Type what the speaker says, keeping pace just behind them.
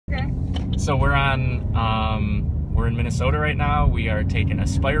So we're in Minnesota right now. We are taking a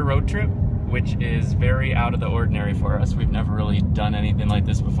SPYR road trip, which is very out of the ordinary for us. We've never really done anything like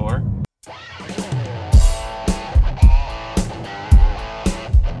this before.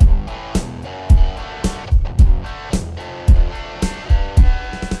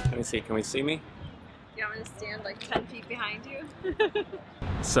 Can we see me? You want me to stand like 10 feet behind you?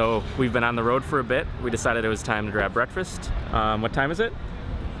 So we've been on the road for a bit. We decided it was time to grab breakfast. What time is it?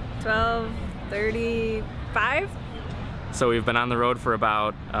 12:35. So we've been on the road for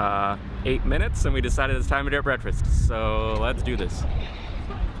about 8 minutes and we decided it's time to grab breakfast. So let's do this.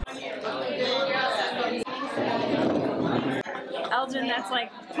 Elgin, that's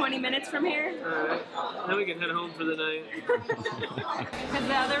like 20 minutes from here. Alright, then we can head home for the night. Because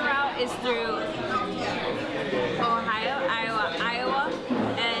the other route is through Ohio, Iowa,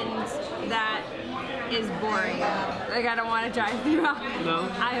 and that is boring. Like, I don't want to drive through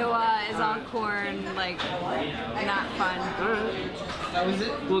Iowa. Is all corn, like, not fun.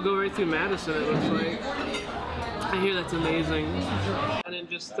 Alright. We'll go right through Madison, it looks like. I hear that's amazing. And in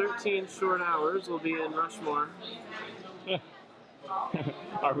just 13 short hours, we'll be in Rushmore.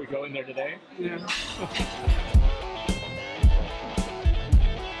 Are we going there today? Yeah.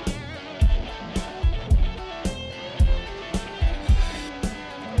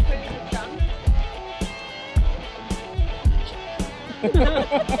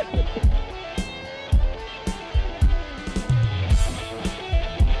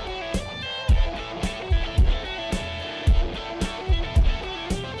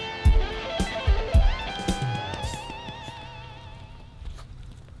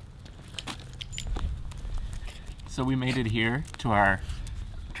 So we made it here to our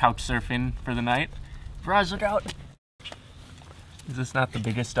couch surfing for the night. Raj, look out! Is this not the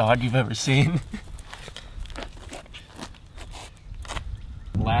biggest dog you've ever seen?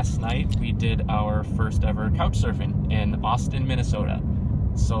 Last night we did our first ever couch surfing in Austin, Minnesota.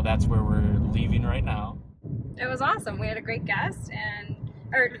 So that's where we're leaving right now. It was awesome. We had a great guest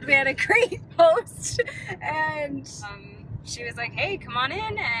we had a great host, and she was like, hey, come on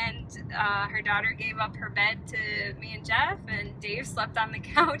in, and her daughter gave up her bed to me and Jeff, and Dave slept on the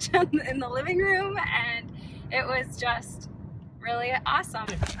couch in the living room, and it was just really awesome.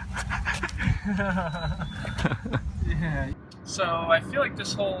 Yeah. So I feel like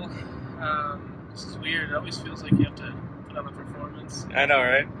this whole, this is weird. It always feels like you have to put on a performance. I know,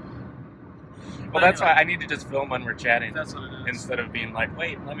 right? Well, that's why I need to just film when we're chatting. That's what it is. Instead of being like,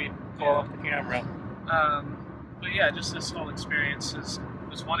 wait, let me pull up the camera. But yeah, just this whole experience is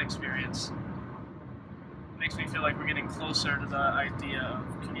one experience. It makes me feel like we're getting closer to the idea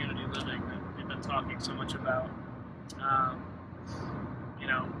of community living that we've been talking so much about. You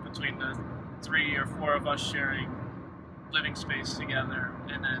know, between the 3 or 4 of us sharing living space together,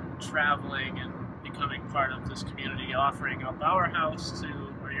 and then traveling and becoming part of this community, offering up our house to,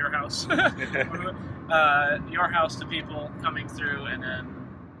 or your house, your house to people coming through, and then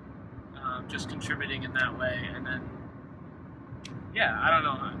just contributing in that way. And then, yeah, I don't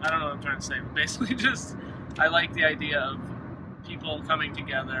know what I'm trying to say, but basically just, I like the idea of people coming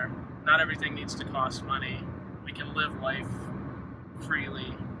together. Not everything needs to cost money. We can live life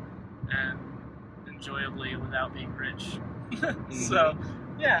freely and enjoyably without being rich. So,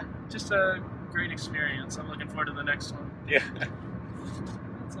 yeah, just a great experience. I'm looking forward to the next one. Yeah.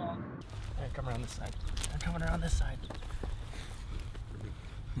 That's all. Hey, come around this side. I'm coming around this side.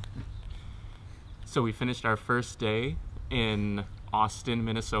 So we finished our first day in Austin,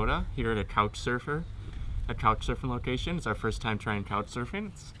 Minnesota, here at a couch surfing location. It's our first time trying couch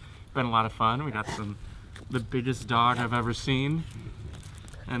surfing. It's been a lot of fun. We got the biggest dog I've ever seen,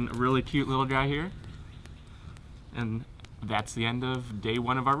 and a really cute little guy here. And that's the end of day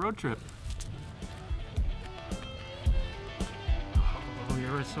 1 of our road trip. Oh,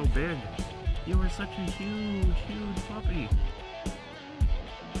 you were so big. You were such a huge, huge puppy.